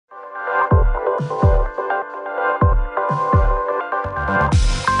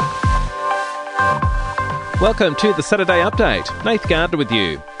Welcome to the Saturday Update. Nath Gardner with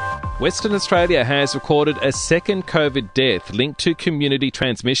you. Western Australia has recorded a second COVID death linked to community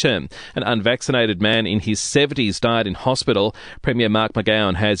transmission. An unvaccinated man in his 70s died in hospital. Premier Mark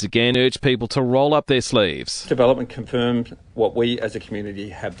McGowan has again urged people to roll up their sleeves. Development confirmed what we as a community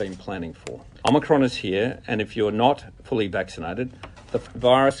have been planning for. Omicron is here, and if you're not fully vaccinated, the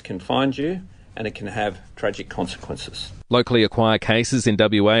virus can find you and it can have tragic consequences. Locally acquired cases in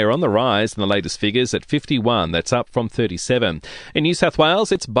WA are on the rise in the latest figures at 51. That's up from 37. In New South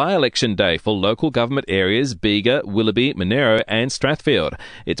Wales, it's by-election day for local government areas Bega, Willoughby, Monero and Strathfield.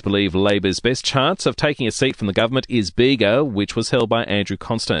 It's believed Labor's best chance of taking a seat from the government is Bega, which was held by Andrew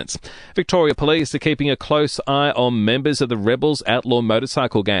Constance. Victoria Police are keeping a close eye on members of the Rebels Outlaw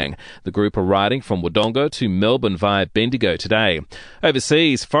Motorcycle Gang. The group are riding from Wodonga to Melbourne via Bendigo today.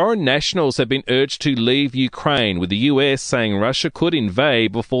 Overseas, foreign nationals have been urged to leave Ukraine, with the US saying Russia could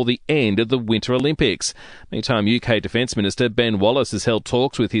invade before the end of the Winter Olympics. Meantime, UK Defence Minister Ben Wallace has held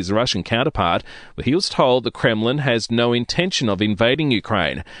talks with his Russian counterpart, where he was told the Kremlin has no intention of invading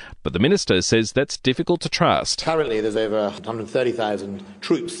Ukraine. But the minister says that's difficult to trust. Currently, there's over 130,000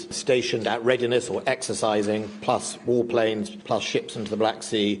 troops stationed at readiness or exercising, plus warplanes, plus ships into the Black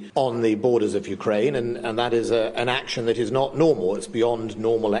Sea on the borders of Ukraine, and that is an action that is not normal. It's beyond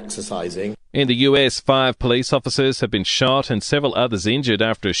normal exercising. In the US, 5 police officers have been shot and several others injured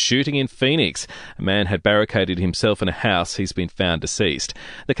after a shooting in Phoenix. A man had barricaded himself in a house. He's been found deceased.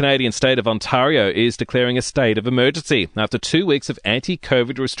 The Canadian state of Ontario is declaring a state of emergency after 2 weeks of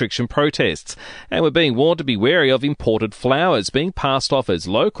anti-COVID restriction protests. And we're being warned to be wary of imported flowers being passed off as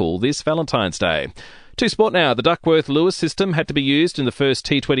local this Valentine's Day. To sport now, the Duckworth-Lewis system had to be used in the first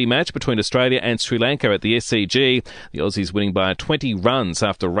T20 match between Australia and Sri Lanka at the SCG. The Aussies winning by 20 runs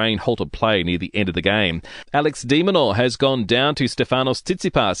after rain halted play near the end of the game. Alex de Minaur has gone down to Stefanos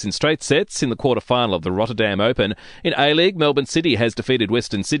Tsitsipas in straight sets in the quarter-final of the Rotterdam Open. In A-League, Melbourne City has defeated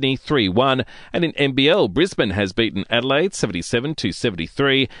Western Sydney 3-1. And in NBL, Brisbane has beaten Adelaide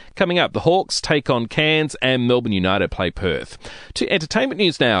 77-73. Coming up, the Hawks take on Cairns and Melbourne United play Perth. To entertainment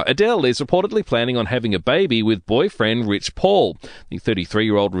news now, Adele is reportedly planning on having a baby with boyfriend Rich Paul. The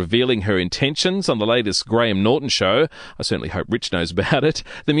 33-year-old revealing her intentions on the latest Graham Norton show. I certainly hope Rich knows about it.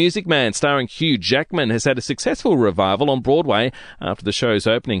 The Music Man, starring Hugh Jackman, has had a successful revival on Broadway after the show's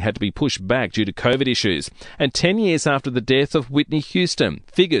opening had to be pushed back due to COVID issues. And 10 years after the death of Whitney Houston,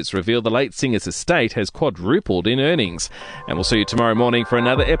 figures reveal the late singer's estate has quadrupled in earnings. And we'll see you tomorrow morning for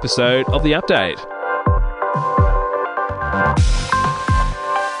another episode of The Update.